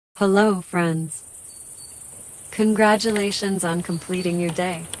Hello, friends. Congratulations on completing your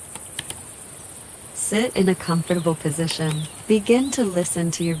day. Sit in a comfortable position. Begin to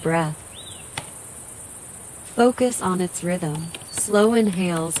listen to your breath. Focus on its rhythm, slow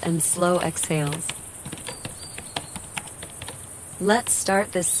inhales and slow exhales. Let's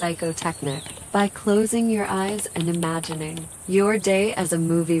start this psychotechnique by closing your eyes and imagining your day as a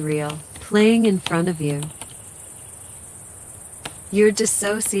movie reel playing in front of you. You're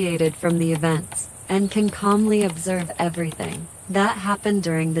dissociated from the events and can calmly observe everything that happened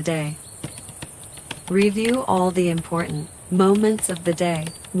during the day. Review all the important moments of the day,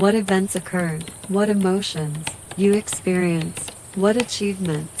 what events occurred, what emotions you experienced, what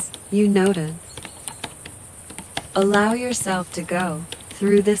achievements you noted. Allow yourself to go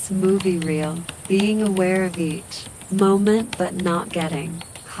through this movie reel, being aware of each moment but not getting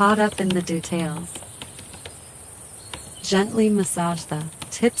caught up in the details. Gently massage the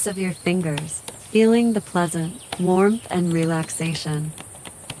tips of your fingers, feeling the pleasant warmth and relaxation.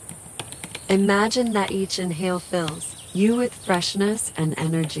 Imagine that each inhale fills you with freshness and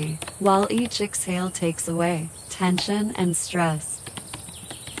energy, while each exhale takes away tension and stress.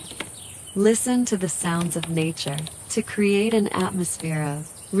 Listen to the sounds of nature to create an atmosphere of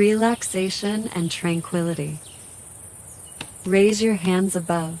relaxation and tranquility. Raise your hands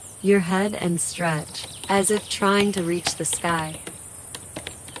above your head and stretch, as if trying to reach the sky.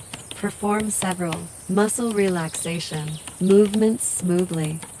 Perform several muscle relaxation movements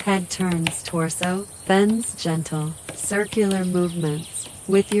smoothly. Head turns, torso bends, gentle circular movements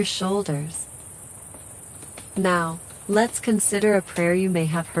with your shoulders. Now, let's consider a prayer you may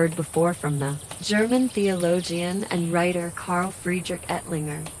have heard before from the German theologian and writer Karl Friedrich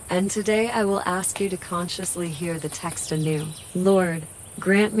Ettlinger, and today I will ask you to consciously hear the text anew. Lord,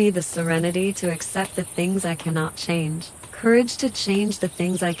 grant me the serenity to accept the things I cannot change, courage to change the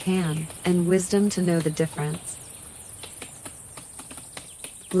things I can, and wisdom to know the difference.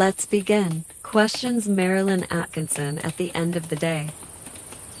 Let's begin. Questions Marilyn Atkinson at the end of the day.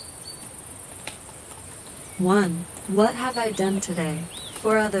 1. What have I done today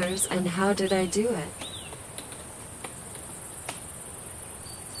for others and how did I do it?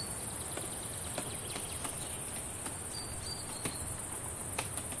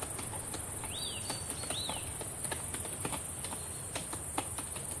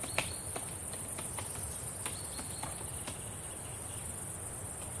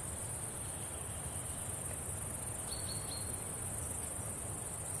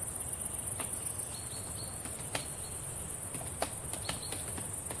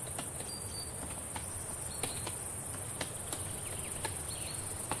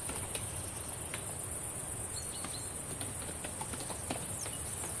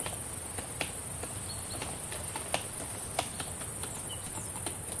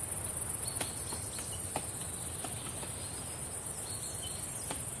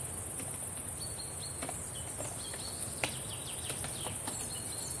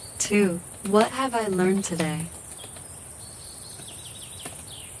 2. What have I learned today?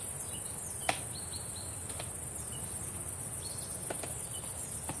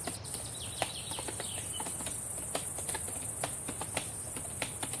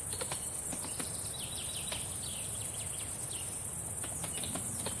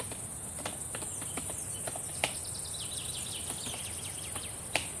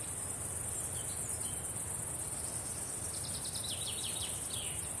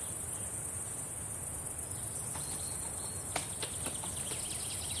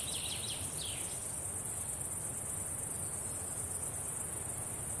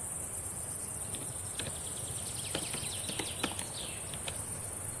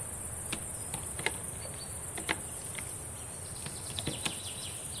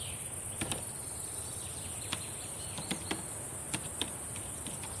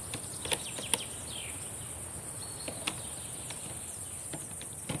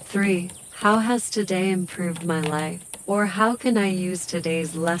 3. How has today improved my life? Or how can I use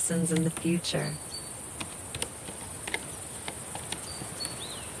today's lessons in the future?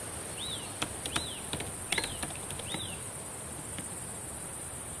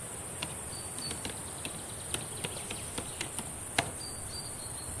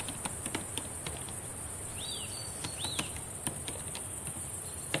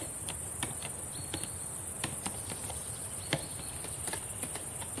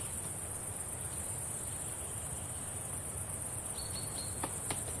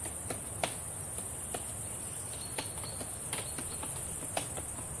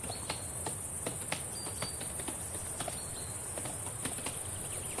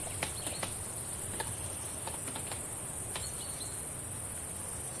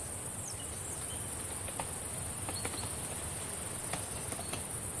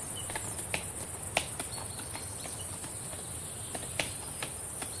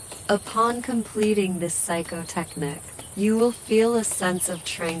 Upon completing this psychotechnique, you will feel a sense of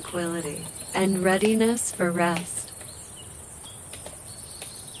tranquility and readiness for rest.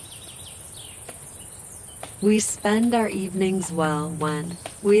 We spend our evenings well when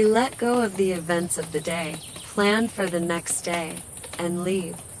we let go of the events of the day, plan for the next day, and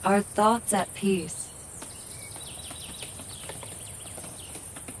leave our thoughts at peace.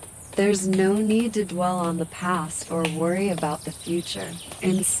 There's no need to dwell on the past or worry about the future.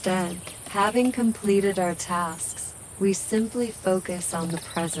 Instead, having completed our tasks, we simply focus on the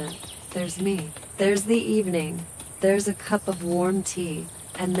present. There's me, there's the evening, there's a cup of warm tea,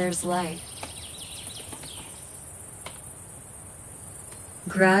 and there's life.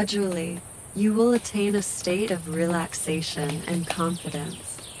 Gradually, you will attain a state of relaxation and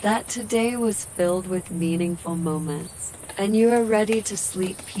confidence that today was filled with meaningful moments, and you are ready to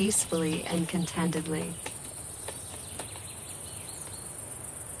sleep peacefully and contentedly.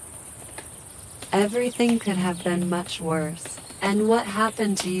 Everything could have been much worse, and what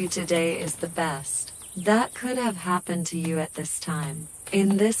happened to you today is the best that could have happened to you at this time,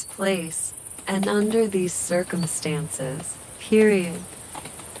 in this place, and under these circumstances, period.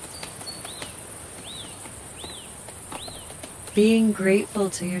 Being grateful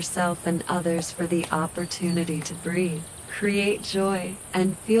to yourself and others for the opportunity to breathe, create joy,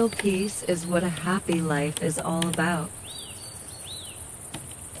 and feel peace is what a happy life is all about.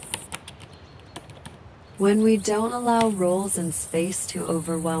 When we don't allow roles and space to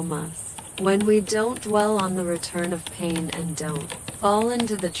overwhelm us, when we don't dwell on the return of pain and don't fall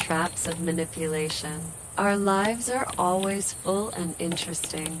into the traps of manipulation, our lives are always full and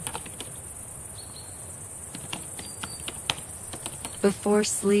interesting. Before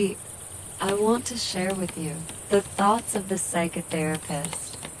sleep, I want to share with you the thoughts of the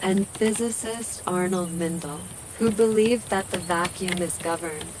psychotherapist and physicist Arnold Mindell, who believed that the vacuum is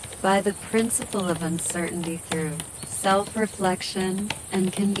governed by the principle of uncertainty through self-reflection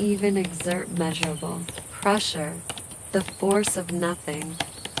and can even exert measurable pressure, the force of nothing.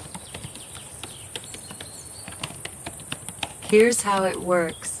 Here's how it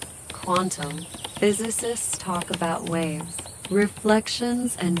works. Quantum physicists talk about waves,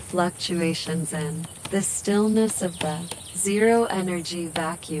 reflections and fluctuations in the stillness of the zero-energy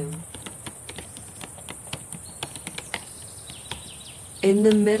vacuum. In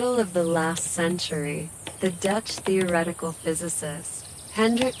the middle of the last century, the Dutch theoretical physicist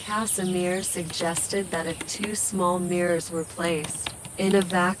Hendrik Casimir suggested that if two small mirrors were placed in a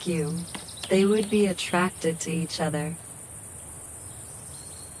vacuum, they would be attracted to each other.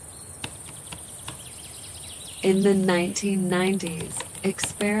 In the 1990s,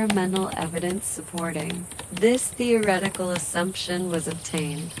 experimental evidence supporting this theoretical assumption was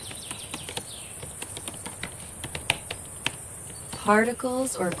obtained.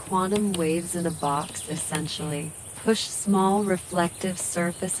 Particles or quantum waves in a box essentially push small reflective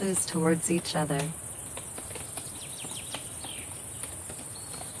surfaces towards each other.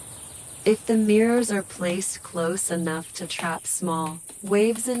 If the mirrors are placed close enough to trap small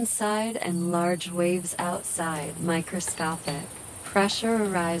waves inside and large waves outside, microscopic pressure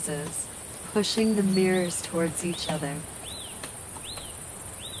arises, pushing the mirrors towards each other.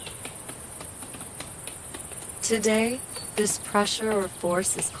 Today, this pressure or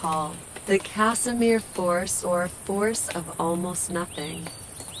force is called the Casimir force or force of almost nothing.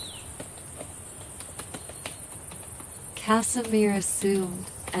 Casimir assumed,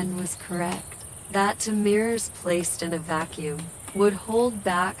 and was correct, that two mirrors placed in a vacuum would hold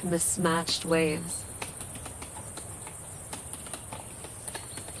back mismatched waves.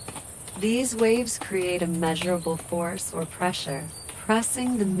 These waves create a measurable force or pressure,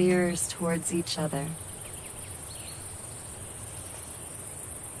 pressing the mirrors towards each other.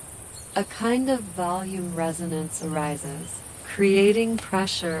 A kind of volume resonance arises, creating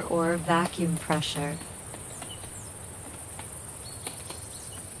pressure or vacuum pressure.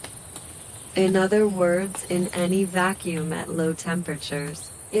 In other words, in any vacuum at low temperatures,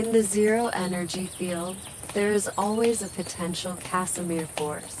 in the zero energy field, there is always a potential Casimir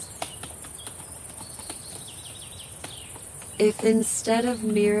force. If instead of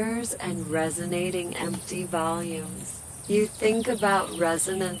mirrors and resonating empty volumes, you think about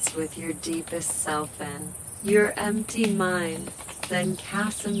resonance with your deepest self and your empty mind, then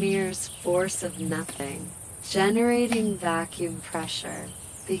Casimir's force of nothing, generating vacuum pressure,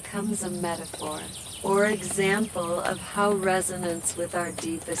 becomes a metaphor or example of how resonance with our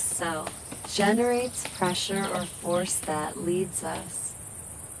deepest self generates pressure or force that leads us.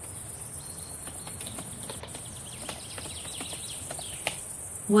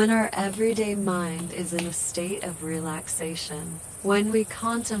 When our everyday mind is in a state of relaxation, when we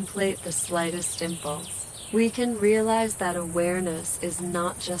contemplate the slightest impulse, we can realize that awareness is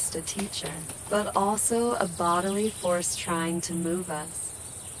not just a teacher, but also a bodily force trying to move us.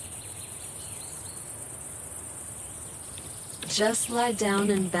 Just lie down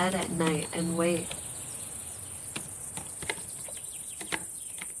in bed at night and wait.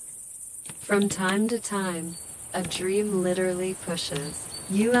 From time to time, a dream literally pushes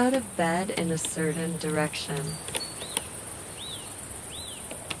you out of bed in a certain direction.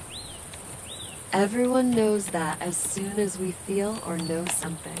 Everyone knows that as soon as we feel or know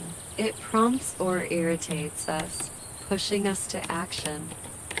something, it prompts or irritates us, pushing us to action.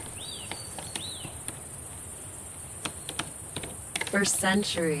 For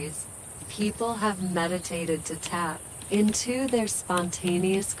centuries, people have meditated to tap into their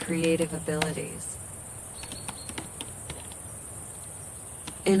spontaneous creative abilities.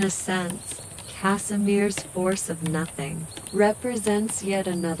 In a sense, Casimir's force of nothing represents yet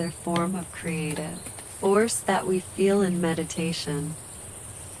another form of creative force that we feel in meditation.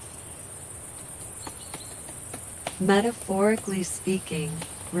 Metaphorically speaking,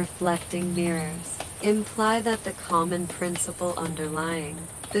 reflecting mirrors imply that the common principle underlying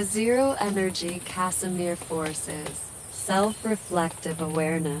the zero-energy Casimir force is self-reflective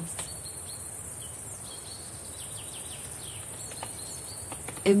awareness.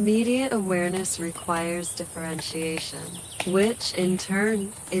 Immediate awareness requires differentiation, which in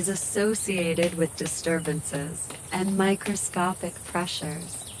turn is associated with disturbances and microscopic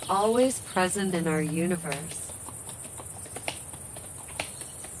pressures, always present in our universe.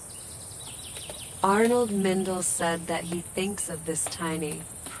 Arnold Mindell said that he thinks of this tiny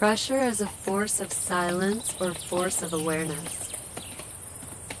pressure as a force of silence or force of awareness.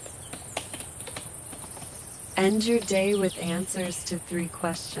 End your day with answers to 3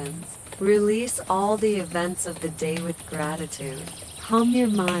 questions. Release all the events of the day with gratitude. Calm your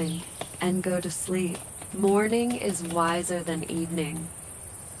mind and go to sleep. Morning is wiser than evening.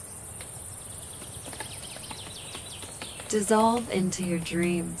 Dissolve into your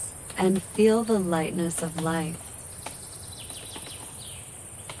dreams and feel the lightness of life.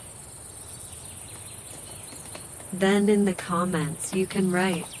 Then in the comments you can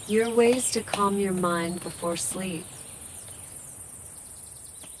write your ways to calm your mind before sleep.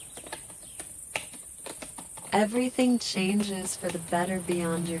 Everything changes for the better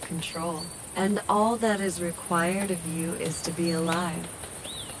beyond your control, and all that is required of you is to be alive.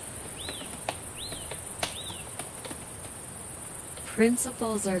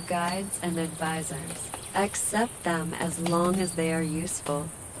 Principles are guides and advisors. Accept them as long as they are useful.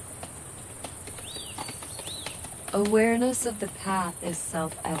 Awareness of the path is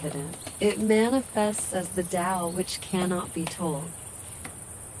self-evident. It manifests as the Tao which cannot be told.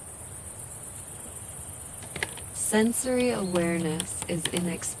 Sensory awareness is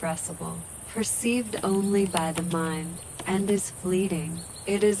inexpressible, perceived only by the mind, and is fleeting.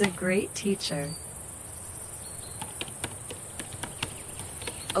 It is a great teacher.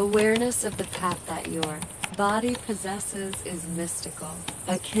 Awareness of the path that your body possesses is mystical,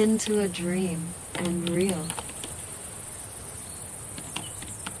 akin to a dream, and real.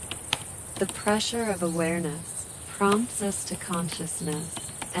 The pressure of awareness prompts us to consciousness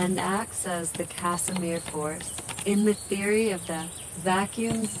and acts as the Casimir force in the theory of the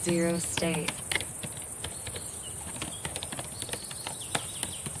vacuum's zero state.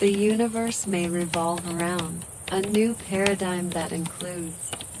 The universe may revolve around a new paradigm that includes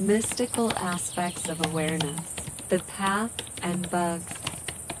mystical aspects of awareness, the path, and bugs.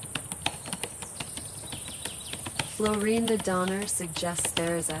 Florinda Donner suggests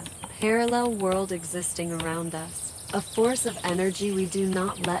there is a parallel world existing around us, a force of energy we do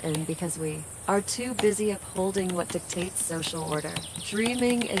not let in because we are too busy upholding what dictates social order.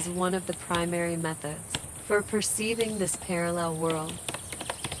 Dreaming is one of the primary methods for perceiving this parallel world.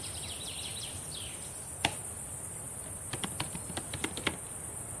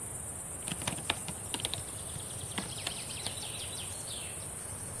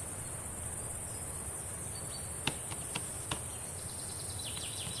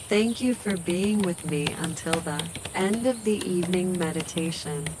 Thank you for being with me until the end of the evening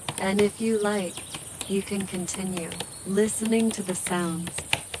meditation. And if you like, you can continue listening to the sounds.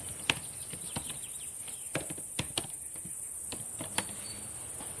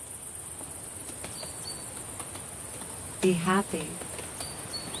 Be happy.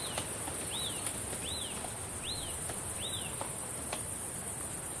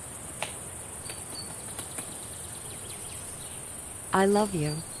 I love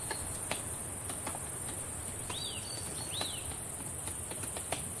you.